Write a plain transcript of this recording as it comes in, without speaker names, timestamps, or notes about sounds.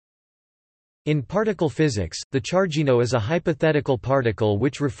In particle physics, the chargino is a hypothetical particle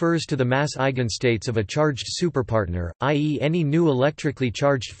which refers to the mass eigenstates of a charged superpartner, i.e. any new electrically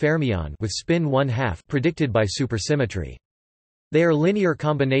charged fermion with spin 1/2 predicted by supersymmetry. They are linear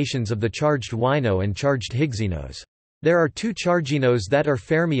combinations of the charged wino and charged Higgsinos. There are two charginos that are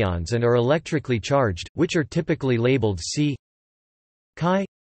fermions and are electrically charged, which are typically labeled C chi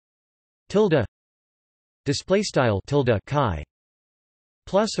tilde _tilde chi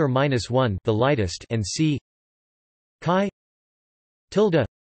plus or minus 1 the lightest and C chi tilde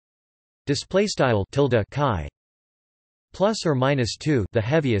tilde chi plus or minus 2 the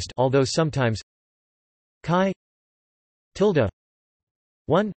heaviest, although sometimes chi tilde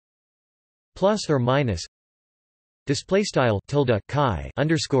 1 plus or minus tilde chi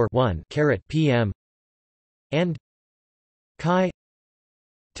 _1 pm and chi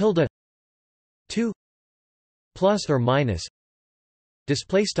tilde 2 plus or minus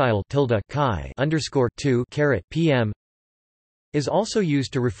tilde chi _2 pm is also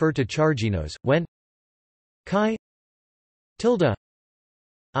used to refer to charginos when chi tilde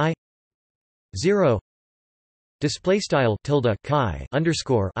I 0 tilde chi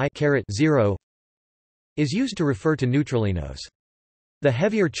I 0 is used to refer to neutralinos. The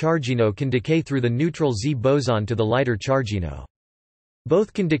heavier chargino can decay through the neutral Z boson to the lighter chargino.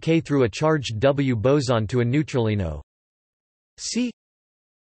 Both can decay through a charged W boson to a neutralino. C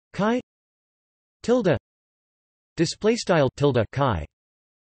chi tilde tilde chi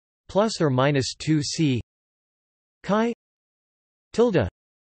plus or minus 2 C chi tilde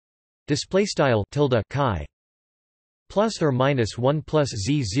tilde chi plus or minus 1 plus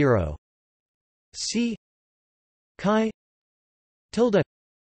Z0 C chi tilde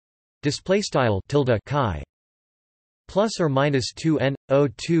tilde chi plus or minus 2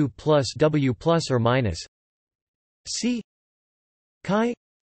 N02 plus W plus or minus C chi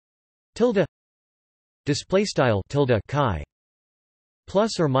tilde tilde chi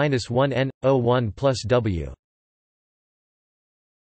plus or minus 1 N01 plus W.